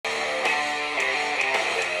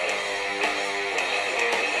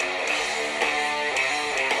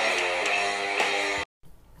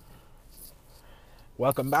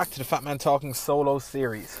Welcome back to the Fat Man Talking Solo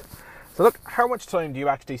series. So look, how much time do you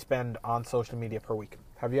actually spend on social media per week?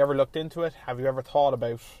 Have you ever looked into it? Have you ever thought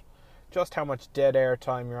about just how much dead air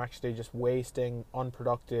time you're actually just wasting,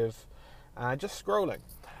 unproductive, just scrolling?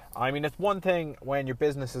 I mean, it's one thing when your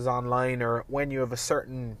business is online or when you have a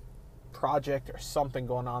certain project or something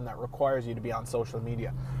going on that requires you to be on social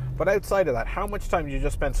media. But outside of that, how much time do you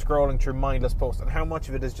just spend scrolling through mindless posts, and how much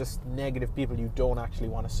of it is just negative people you don't actually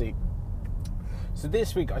want to see? So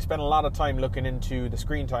this week I spent a lot of time looking into the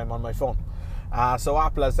screen time on my phone. So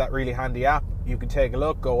Apple has that really handy app. You can take a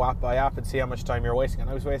look, go app by app and see how much time you're wasting. And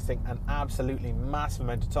I was wasting an absolutely massive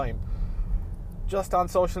amount of time just on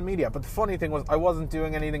social media. But the funny thing was I wasn't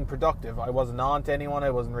doing anything productive. I wasn't on to anyone. I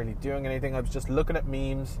wasn't really doing anything. I was just looking at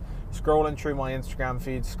memes, scrolling through my Instagram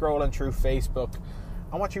feed, scrolling through Facebook.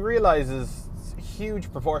 And what you realize is a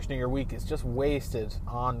huge proportion of your week is just wasted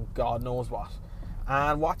on God knows what.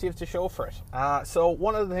 And what do you have to show for it? So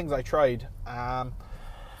one of the things I tried,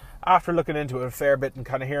 after looking into it a fair bit and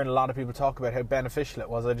kind of hearing a lot of people talk about how beneficial it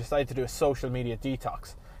was, I decided to do a social media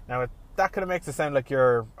detox. Now, that kind of makes it sound like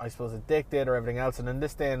you're, I suppose, addicted or everything else. And in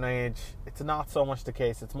this day and age, it's not so much the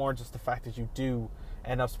case. It's more just the fact that you do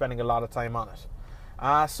end up spending a lot of time on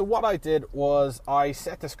it. So what I did was I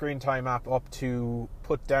set the screen time app up to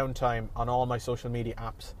put downtime on all my social media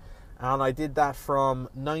apps. And I did that from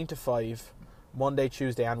 9 to 5, Monday,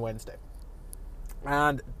 Tuesday and Wednesday.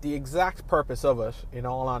 And the exact purpose of it, in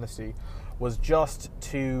all honesty, was just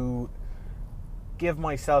to give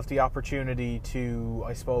myself the opportunity to,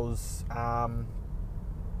 I suppose,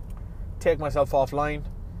 take myself offline,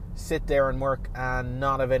 sit there and work and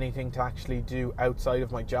not have anything to actually do outside of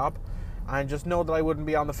my job, and just know that I wouldn't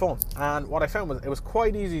be on the phone. And what I found was it was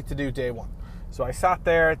quite easy to do day one. So I sat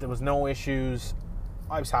there, there was no issues.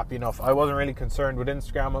 I was happy enough. I wasn't really concerned with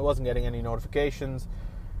Instagram. I wasn't getting any notifications.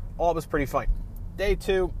 All was pretty fine. Day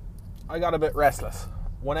two, I got a bit restless.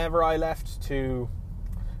 Whenever I left to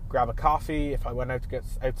grab a coffee, if I went out to get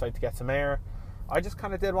outside to get some air, I just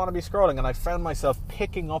kind of did want to be scrolling, and I found myself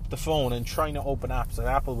picking up the phone and trying to open apps, and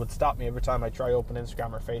Apple would stop me every time I try to open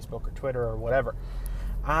Instagram or Facebook or Twitter or whatever.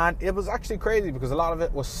 And it was actually crazy because a lot of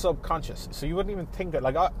it was subconscious. So you wouldn't even think that,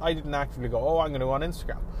 like, I didn't actively go, oh, I'm going to go on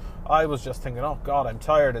Instagram. I was just thinking, oh God, I'm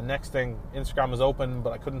tired. And next thing, Instagram was open,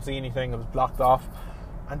 but I couldn't see anything. It was blocked off.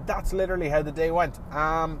 And that's literally how the day went.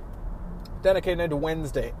 Then I came down to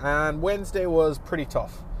Wednesday, and Wednesday was pretty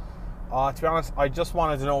tough. To be honest, I just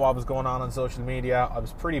wanted to know what was going on social media. I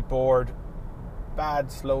was pretty bored,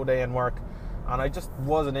 bad, slow day in work, and I just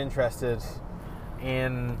wasn't interested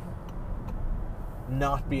in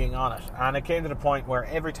not being on it. And it came to the point where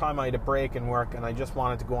every time I had a break in work and I just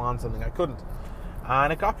wanted to go on something, I couldn't.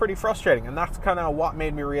 And it got pretty frustrating, and that's kind of what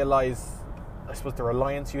made me realize, I suppose, the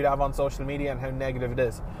reliance you'd have on social media and how negative it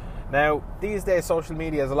is. Now, these days, social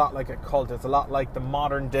media is a lot like a cult. It's a lot like the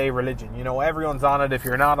modern day religion. You know, everyone's on it. If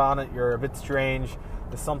you're not on it, you're a bit strange.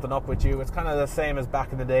 There's something up with you. It's kind of the same as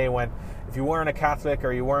back in the day when if you weren't a Catholic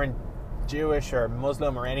or you weren't Jewish or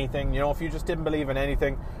Muslim or anything, you know, if you just didn't believe in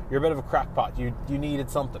anything, you're a bit of a crackpot. You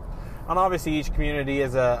needed something. And obviously each community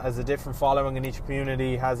has a different following, and each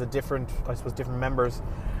community has a different, I suppose, different members.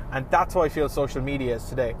 And that's how I feel social media is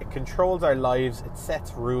today. It controls our lives, it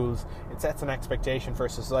sets rules, it sets an expectation for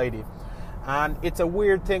society. And it's a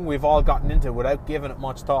weird thing we've all gotten into without giving it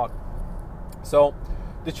much thought. So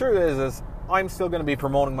the truth is I'm still going to be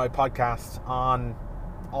promoting my podcast on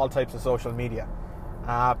all types of social media.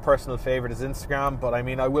 Personal favorite is Instagram, but I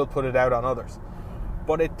mean, I will put it out on others.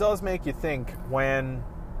 But it does make you think when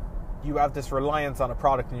you have this reliance on a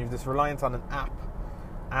product and you have this reliance on an app,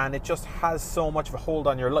 and it just has so much of a hold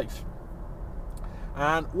on your life.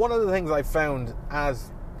 And one of the things I found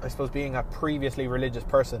as, I suppose, being a previously religious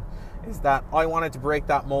person is that I wanted to break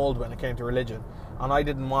that mold when it came to religion. And I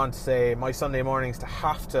didn't want, say, my Sunday mornings to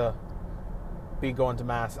have to be going to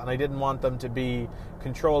Mass, and I didn't want them to be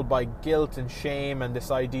controlled by guilt and shame and this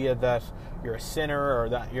idea that you're a sinner or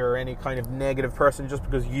that you're any kind of negative person just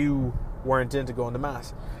because you weren't into going to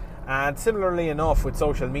Mass. And similarly enough with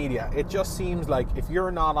social media, it just seems like if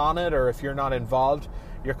you're not on it or if you're not involved,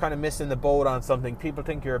 you're kind of missing the boat on something. People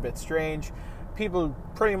think you're a bit strange. People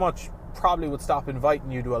pretty much probably would stop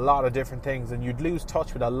inviting you to a lot of different things, and you'd lose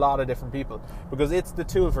touch with a lot of different people because it's the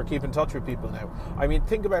tool for keeping in touch with people now. I mean,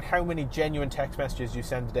 think about how many genuine text messages you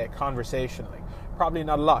send a day conversationally. Probably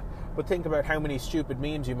not a lot, but think about how many stupid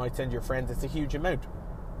memes you might send your friends. It's a huge amount.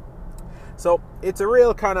 So it's a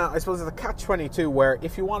real kind of, I suppose, it's a catch-22 where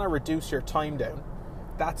if you want to reduce your time down,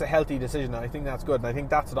 that's a healthy decision, and I think that's good, and I think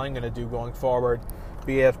that's what I'm going to do going forward,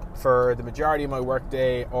 be it for the majority of my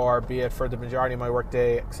workday or be it for the majority of my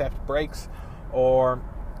workday except breaks, or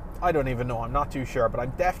I don't even know. I'm not too sure, but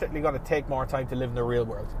I'm definitely going to take more time to live in the real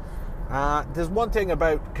world. There's one thing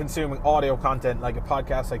about consuming audio content like a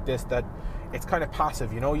podcast like this, that it's kind of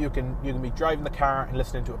passive. You know, you can be driving the car and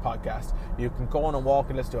listening to a podcast. You can go on a walk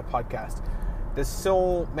and listen to a podcast. There's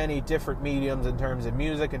so many different mediums in terms of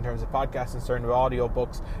music, in terms of podcasts, in terms of audio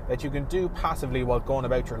books, that you can do passively while going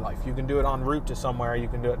about your life. You can do it en route to somewhere. You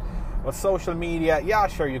can do it with social media. Yeah,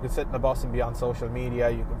 sure, you can sit in the bus and be on social media.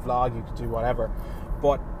 You can vlog, you can do whatever.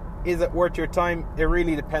 But is it worth your time? It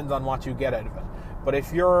really depends on what you get out of it. But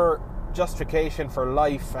if your justification for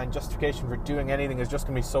life and justification for doing anything is just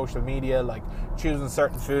going to be social media, like choosing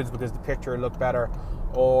certain foods because the picture will look better,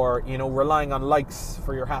 or, you know, relying on likes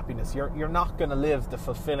for your happiness, you're not going to live the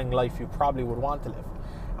fulfilling life you probably would want to live.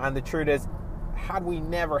 And the truth is, had we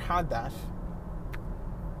never had that,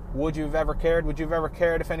 would you have ever cared? Would you have ever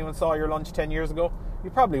cared if anyone saw your lunch 10 years ago? You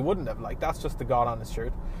probably wouldn't have. Like, that's just the God honest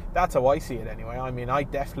truth. That's how I see it anyway. I mean, I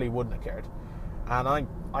definitely wouldn't have cared. And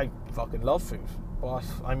I fucking love food. But,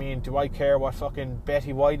 I mean, do I care what fucking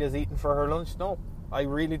Betty White is eating for her lunch? No, I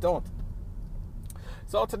really don't.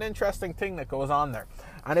 So it's an interesting thing that goes on there.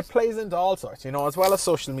 And it plays into all sorts, you know, as well as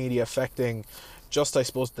social media affecting just, I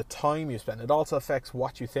suppose, the time you spend. It also affects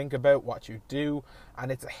what you think about, what you do,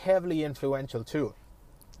 and it's a heavily influential tool.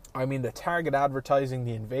 I mean, the target advertising,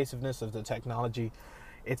 the invasiveness of the technology,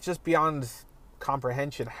 it's just beyond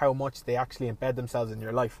comprehension how much they actually embed themselves in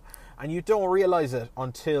your life. And you don't realize it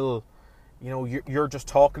until, you know, you're just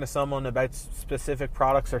talking to someone about specific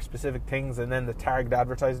products or specific things, and then the target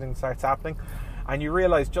advertising starts happening. And you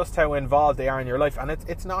realize just how involved they are in your life. And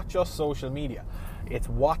it's not just social media. It's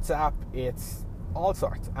WhatsApp. It's all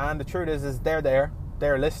sorts. And the truth is they're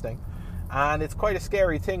listening. And it's quite a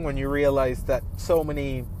scary thing when you realize that so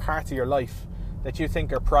many parts of your life that you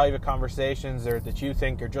think are private conversations, or that you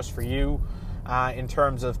think are just for you, in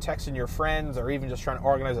terms of texting your friends, or even just trying to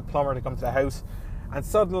organize a plumber to come to the house. And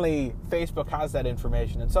suddenly Facebook has that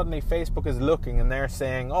information. And suddenly Facebook is looking and they're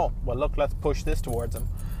saying, oh, well, look, let's push this towards them.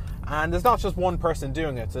 And there's not just one person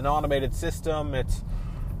doing it. It's an automated system. It's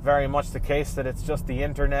very much the case that it's just the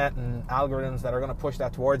internet and algorithms that are going to push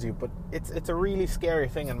that towards you. But it's a really scary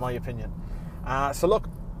thing, in my opinion. So look,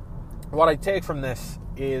 what I take from this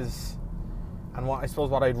is, and what I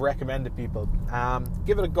suppose what I'd recommend to people,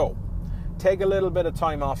 give it a go. Take a little bit of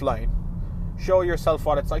time offline. Show yourself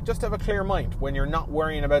what it's like. Just have a clear mind when you're not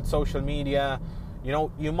worrying about social media. You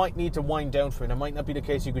know, you might need to wind down for it. It might not be the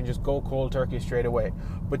case you can just go cold turkey straight away.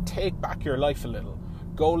 But take back your life a little.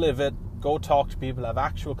 Go live it. Go talk to people. Have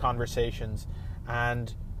actual conversations.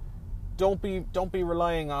 And don't be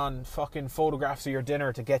relying on fucking photographs of your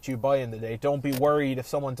dinner to get you by in the day. Don't be worried if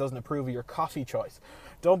someone doesn't approve of your coffee choice.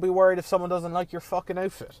 Don't be worried if someone doesn't like your fucking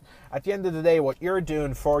outfit. At the end of the day, what you're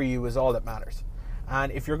doing for you is all that matters.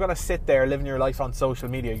 And if you're going to sit there living your life on social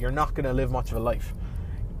media, you're not going to live much of a life.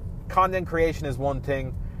 Content creation is one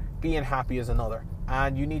thing, being happy is another.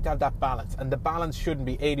 And you need to have that balance. And the balance shouldn't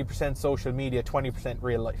be 80% social media, 20%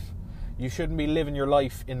 real life. You shouldn't be living your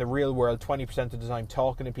life in the real world 20% of the time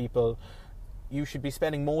talking to people. You should be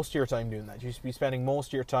spending most of your time doing that. You should be spending most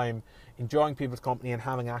of your time enjoying people's company and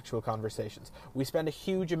having actual conversations. We spend a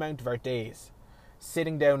huge amount of our days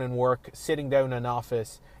sitting down in work, sitting down in an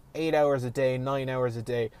office, 8 hours a day, 9 hours a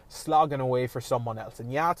day, slogging away for someone else.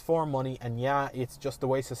 And yeah, it's for money, and yeah, it's just the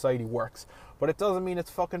way society works. But it doesn't mean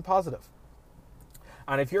it's fucking positive.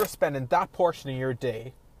 And if you're spending that portion of your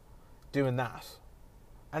day doing that,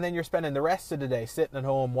 and then you're spending the rest of the day sitting at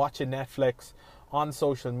home, watching Netflix, on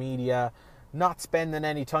social media, not spending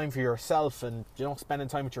any time for yourself, and, you know, spending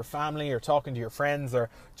time with your family, or talking to your friends, or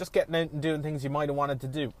just getting out and doing things you might have wanted to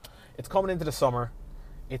do. It's coming into the summer.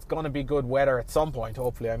 It's going to be good weather at some point,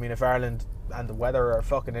 hopefully. I mean, if Ireland and the weather are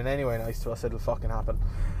fucking in any way nice to us, it'll fucking happen.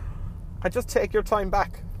 And just take your time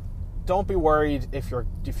back. Don't be worried if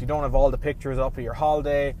you don't have all the pictures up of your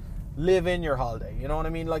holiday. Live in your holiday. You know what I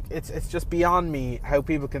mean? Like, it's just beyond me how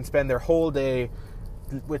people can spend their whole day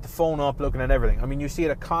with the phone up looking at everything. I mean, you see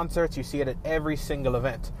it at concerts, you see it at every single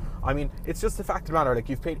event. I mean, it's just the fact of the matter. Like,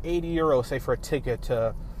 you've paid €80, say, for a ticket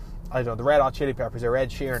to, I don't know, the Red Hot Chili Peppers or Ed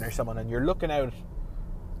Sheeran or someone, and you're looking out,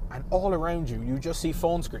 and all around you, you just see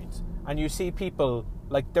phone screens. And you see people,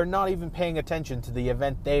 like, they're not even paying attention to the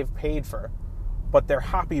event they've paid for, but they're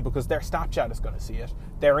happy because their Snapchat is going to see it,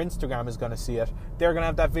 their Instagram is going to see it, they're going to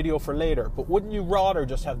have that video for later. But wouldn't you rather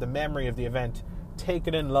just have the memory of the event, take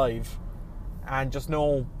it in live, and just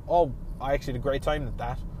know, oh, I actually had a great time at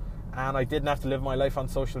that, and I didn't have to live my life on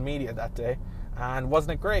social media that day, and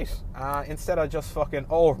wasn't it great? Instead I just fucking,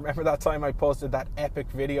 oh, remember that time I posted that epic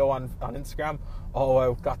video on Instagram? Oh,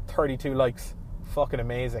 I got 32 likes. Fucking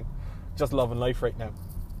amazing. Just loving life right now.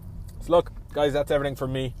 So look, guys, that's everything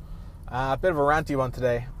from me. A bit of a ranty one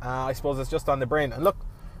today. I suppose it's just on the brain. And look,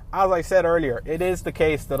 as I said earlier, it is the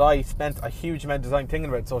case that I spent a huge amount of time thinking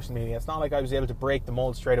about social media. It's not like I was able to break the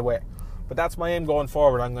mold straight away. But that's my aim going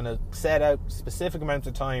forward. I'm going to set out specific amounts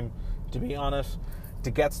of time to be on it,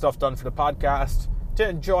 to get stuff done for the podcast, to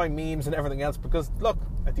enjoy memes and everything else. Because look,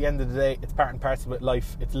 at the end of the day, it's part and parcel with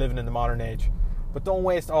life. It's living in the modern age. But don't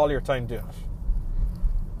waste all your time doing it.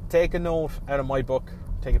 Take a note out of my book.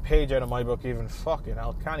 Take a page out of my book even. Fucking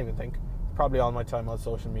hell, can't even think. Probably all my time on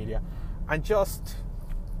social media. And just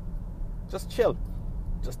chill.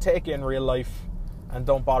 Just take in real life and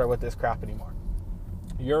don't bother with this crap anymore.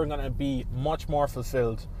 You're going to be much more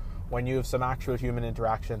fulfilled when you have some actual human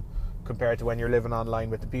interaction compared to when you're living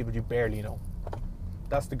online with the people you barely know.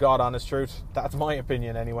 That's the God honest truth. That's my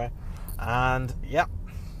opinion anyway. And yeah,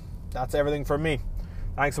 that's everything from me.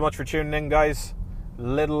 Thanks so much for tuning in, guys. A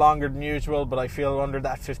little longer than usual, but I feel under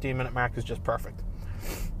that 15-minute mark is just perfect.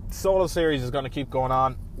 Solo series is going to keep going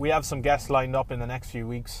on. We have some guests lined up in the next few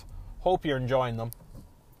weeks. Hope you're enjoying them.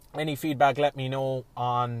 Any feedback, let me know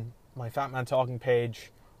on my Fat Man Talking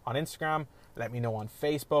page on Instagram. Let me know on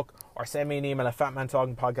Facebook, or send me an email at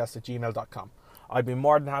fatmantalkingpodcast@gmail.com. I'd be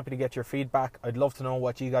more than happy to get your feedback. I'd love to know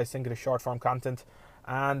what you guys think of the short form content.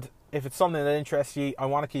 And if it's something that interests you, I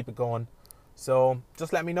want to keep it going. So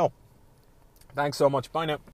just let me know. Thanks so much. Bye now.